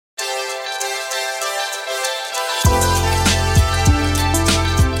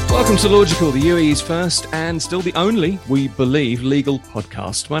Welcome to Logical, the UAE's first and still the only, we believe, legal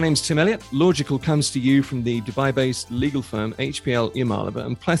podcast. My name's Tim Elliott. Logical comes to you from the Dubai-based legal firm HPL Yamalova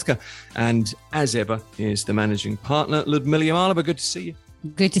and Plethka, and as ever is the managing partner, Ludmila Yamalova. Good to see you.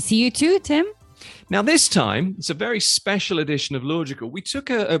 Good to see you too, Tim. Now, this time, it's a very special edition of Logical. We took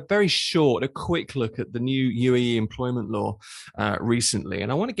a very short, a quick look at the new UAE employment law recently,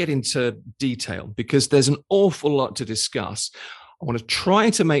 and I want to get into detail because there's an awful lot to discuss. I want to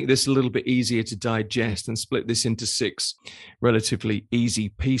try to make this a little bit easier to digest and split this into 6 relatively easy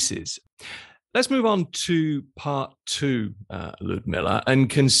pieces. Let's move on to part 2, Ludmila,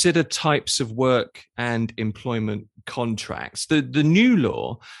 and consider types of work and employment contracts. The new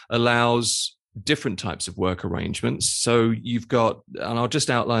law allows different types of work arrangements. So you've got, and I'll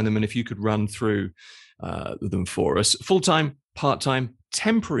just outline them, and if you could run through them for us: full-time, part-time,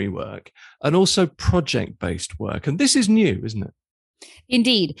 temporary work, and also project-based work. And this is new, isn't it?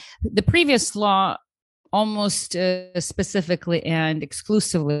 Indeed. The previous law almost specifically and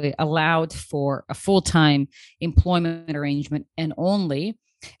exclusively allowed for a full-time employment arrangement and only.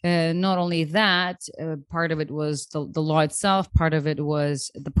 Not only that, part of it was the law itself, part of it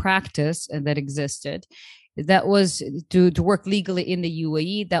was the practice that existed. That was to work legally in the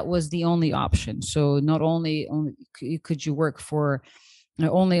UAE. That was the only option. So not only could you work for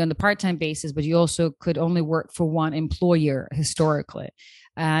only on the part-time basis, but you also could only work for one employer historically.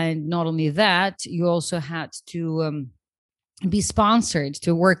 And not only that, you also had to be sponsored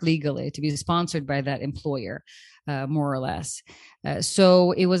to work legally, to be sponsored by that employer, more or less.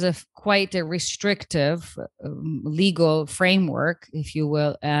 So it was quite a restrictive legal framework, if you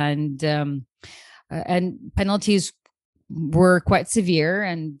will, and penalties were quite severe,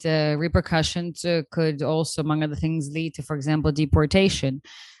 and repercussions could also, among other things, lead to, for example, deportation.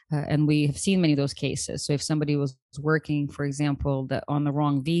 And we have seen many of those cases. So if somebody was working, for example, on the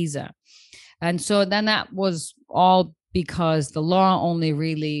wrong visa. And so then that was all because the law only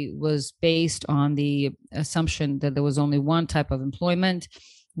really was based on the assumption that there was only one type of employment,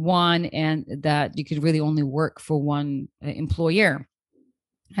 and that you could really only work for one employer.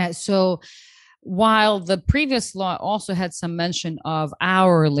 So while the previous law also had some mention of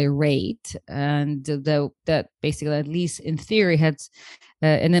hourly rate, and that basically, at least in theory, had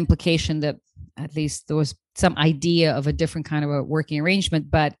an implication that at least there was some idea of a different kind of a working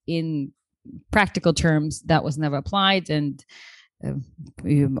arrangement, but in practical terms, that was never applied, and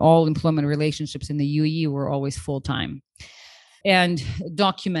all employment relationships in the UAE were always full-time and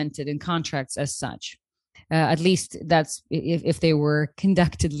documented in contracts as such. At least that's if they were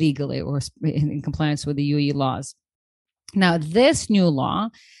conducted legally or in compliance with the UAE laws. Now, this new law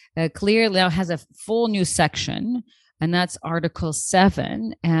clearly now has a full new section, and that's Article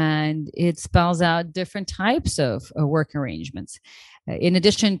 7, and it spells out different types of work arrangements. In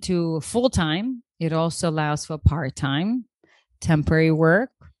addition to full-time, it also allows for part-time, temporary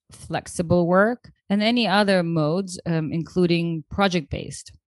work, flexible work, and any other modes, including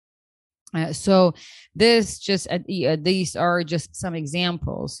project-based. So these are just some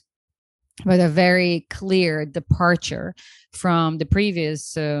examples, but a very clear departure from the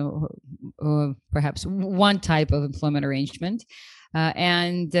previous, perhaps one type of employment arrangement,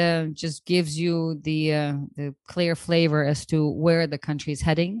 and just gives you the clear flavor as to where the country is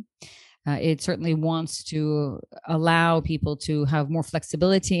heading. It certainly wants to allow people to have more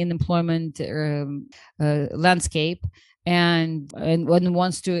flexibility in the employment landscape, and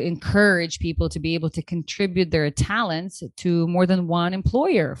wants to encourage people to be able to contribute their talents to more than one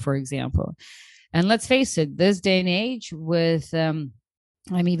employer, for example. And let's face it, this day and age, with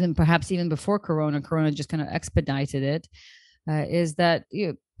perhaps even before Corona just kind of expedited it, is that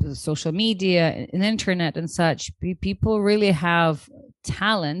social media and internet and such, people really have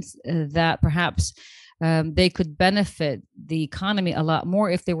talents that perhaps they could benefit the economy a lot more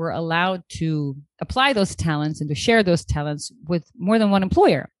if they were allowed to apply those talents and to share those talents with more than one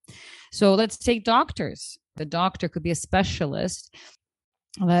employer. So let's take doctors. The doctor could be a specialist,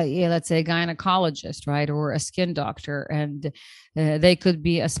 let's say a gynecologist, right, or a skin doctor, and they could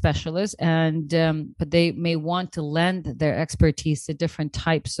be a specialist, and but they may want to lend their expertise to different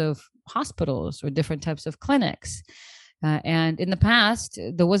types of hospitals or different types of clinics. And in the past,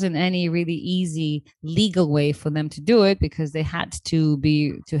 there wasn't any really easy legal way for them to do it, because they had to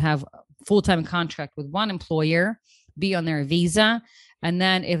have a full-time contract with one employer, be on their visa, and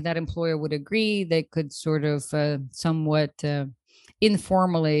then if that employer would agree, they could sort of somewhat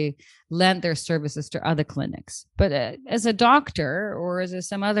informally lend their services to other clinics. But as a doctor or as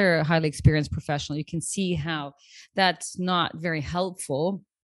some other highly experienced professional, you can see how that's not very helpful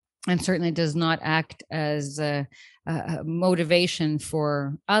and certainly does not act as a motivation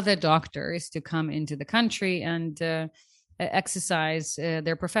for other doctors to come into the country and exercise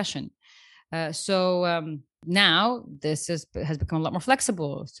their profession. So now this has become a lot more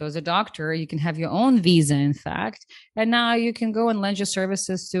flexible. So as a doctor, you can have your own visa, in fact, and now you can go and lend your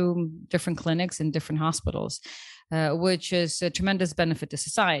services to different clinics and different hospitals, which is a tremendous benefit to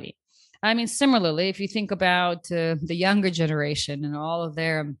society. I mean, similarly, if you think about the younger generation and all of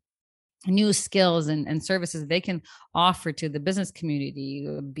their new skills and services they can offer to the business community,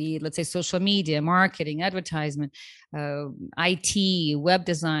 be let's say social media, marketing, advertisement, IT, web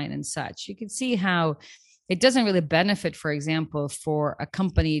design, and such. You can see how it doesn't really benefit, for example, for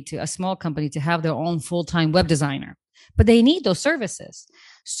a small company to have their own full-time web designer, but they need those services.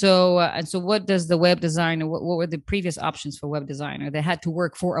 So what does the web designer, what were the previous options for web designer? They had to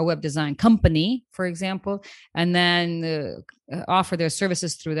work for a web design company, for example, and then offer their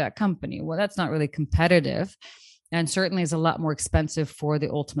services through that company. Well, that's not really competitive, and certainly is a lot more expensive for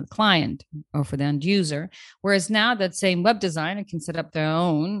the ultimate client or for the end user. Whereas now that same web designer can set up their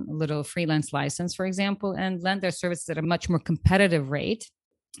own little freelance license, for example, and lend their services at a much more competitive rate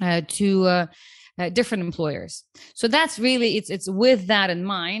to different employers. So that's really, it's with that in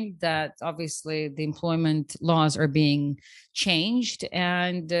mind that obviously the employment laws are being changed.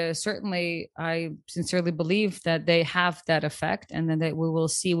 And certainly I sincerely believe that they have that effect, and then that we will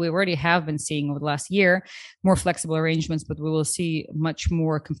see, we already have been seeing over the last year, more flexible arrangements, but we will see much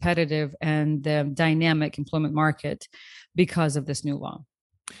more competitive and dynamic employment market because of this new law.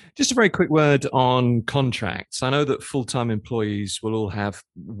 Just a very quick word on contracts. I know that full-time employees will all have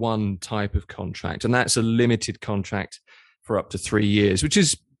one type of contract, and that's a limited contract for up to 3 years, which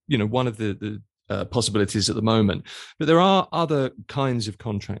is, one of the possibilities at the moment. But there are other kinds of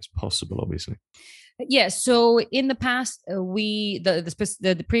contracts possible, obviously. Yes. So in the past,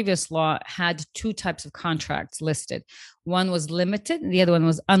 the previous law had two types of contracts listed. One was limited, and the other one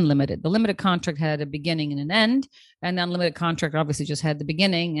was unlimited. The limited contract had a beginning and an end, and the unlimited contract obviously just had the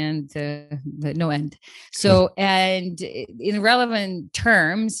beginning and no end. So, and in relevant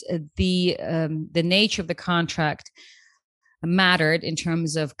terms, the nature of the contract mattered in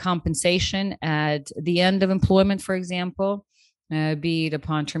terms of compensation at the end of employment, for example. Be it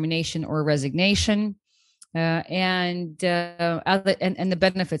upon termination or resignation, and the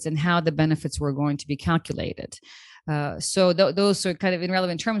benefits and how the benefits were going to be calculated. So those are kind of in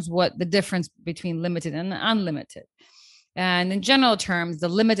relevant terms what the difference between limited and unlimited. And in general terms, the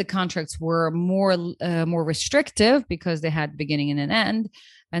limited contracts were more restrictive because they had beginning and an end.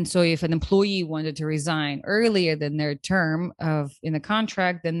 And so if an employee wanted to resign earlier than their term in the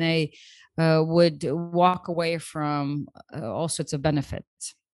contract, then they would walk away from all sorts of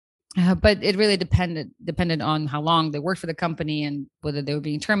benefits. But it really depended on how long they worked for the company and whether they were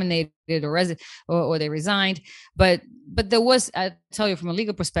being terminated or they resigned. But there was, I tell you, from a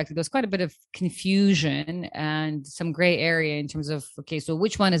legal perspective, there was quite a bit of confusion and some gray area in terms of, okay, so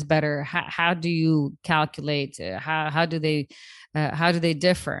which one is better? How do you calculate? How do they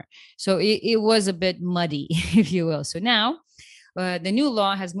differ? So it was a bit muddy, if you will. So now the new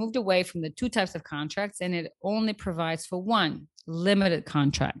law has moved away from the two types of contracts, and it only provides for one limited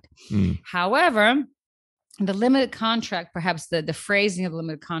contract. However, the limited contract, perhaps the phrasing of the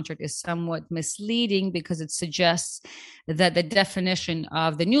limited contract is somewhat misleading because it suggests that the definition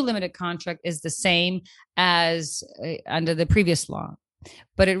of the new limited contract is the same as under the previous law.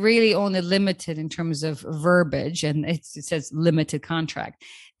 But it really only limited in terms of verbiage, and it says limited contract.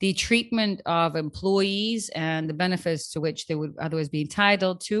 The treatment of employees and the benefits to which they would otherwise be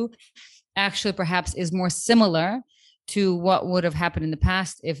entitled to actually perhaps is more similar to what would have happened in the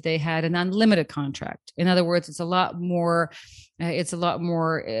past if they had an unlimited contract. In other words, it's a lot more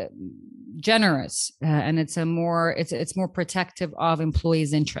generous, and it's more protective of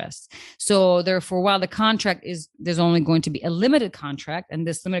employees' interests. So therefore, while the contract there's only going to be a limited contract, and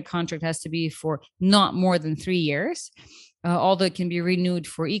this limited contract has to be for not more than 3 years, although it can be renewed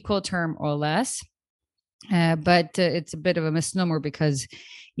for equal term or less. But it's a bit of a misnomer because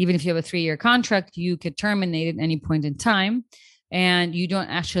even if you have a 3-year contract, you could terminate at any point in time, and you don't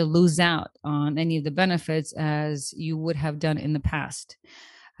actually lose out on any of the benefits as you would have done in the past.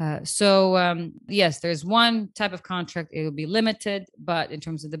 Yes, there's one type of contract. It will be limited, but in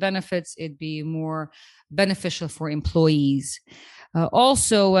terms of the benefits, it'd be more beneficial for employees.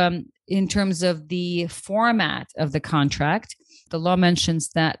 Also, in terms of the format of the contract, the law mentions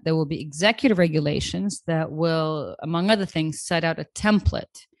that there will be executive regulations that will, among other things, set out a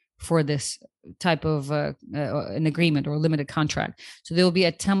template for this type of an agreement or limited contract. So there will be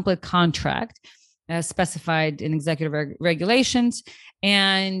a template contract as specified in executive regulations.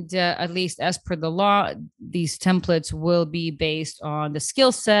 And at least as per the law, these templates will be based on the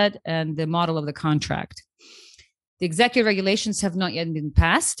skill set and the model of the contract. The executive regulations have not yet been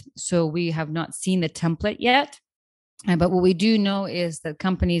passed, so we have not seen the template yet. But what we do know is that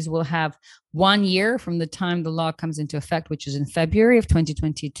companies will have 1 year from the time the law comes into effect, which is in February of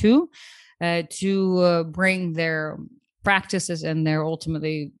 2022, to bring their practices and their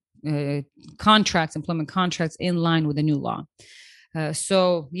ultimately employment contracts in line with the new law.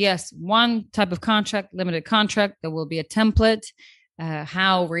 So yes, one type of contract, limited contract, there will be a template.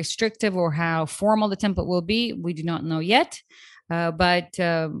 How restrictive or how formal the template will be, we do not know yet. But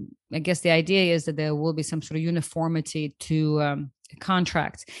I guess the idea is that there will be some sort of uniformity to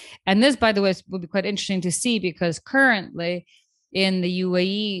contracts. And this, by the way, will be quite interesting to see, because currently in the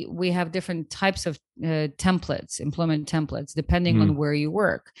UAE, we have different types of templates, employment templates, depending on where you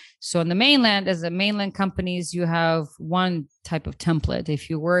work. So on the mainland, as the mainland companies, you have one type of template. If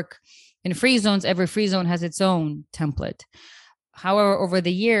you work in free zones, every free zone has its own template. However, over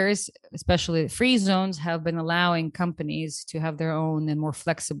the years, especially free zones have been allowing companies to have their own and more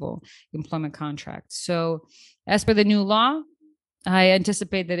flexible employment contracts. So as per the new law, I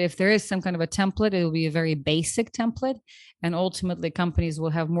anticipate that if there is some kind of a template, it will be a very basic template, and ultimately companies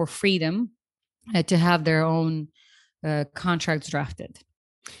will have more freedom to have their own contracts drafted.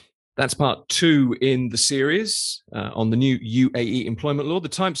 That's part 2 in the series on the new UAE employment law, the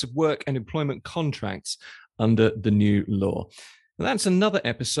types of work and employment contracts under the new law. And that's another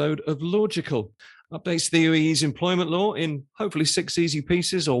episode of Logical. Updates the UAE's employment law in hopefully 6 easy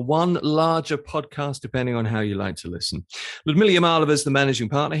pieces or one larger podcast, depending on how you like to listen. Ludmila Yamalova is the managing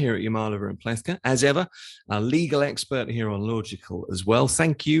partner here at Yamalova & Plewka. As ever, our legal expert here on Logical as well.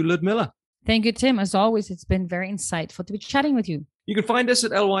 Thank you, Ludmila. Thank you, Tim. As always, it's been very insightful to be chatting with you. You can find us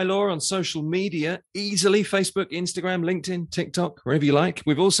at LY Law on social media easily: Facebook, Instagram, LinkedIn, TikTok, wherever you like.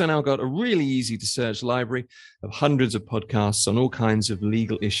 We've also now got a really easy to search library of hundreds of podcasts on all kinds of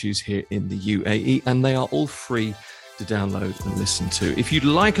legal issues here in the UAE, and they are all free to download and listen to. If you'd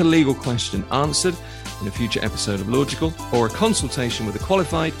like a legal question answered in a future episode of Logical, or a consultation with a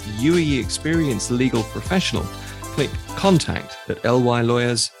qualified UAE experienced legal professional, click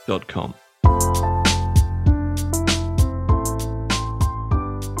contact@lylawyers.com.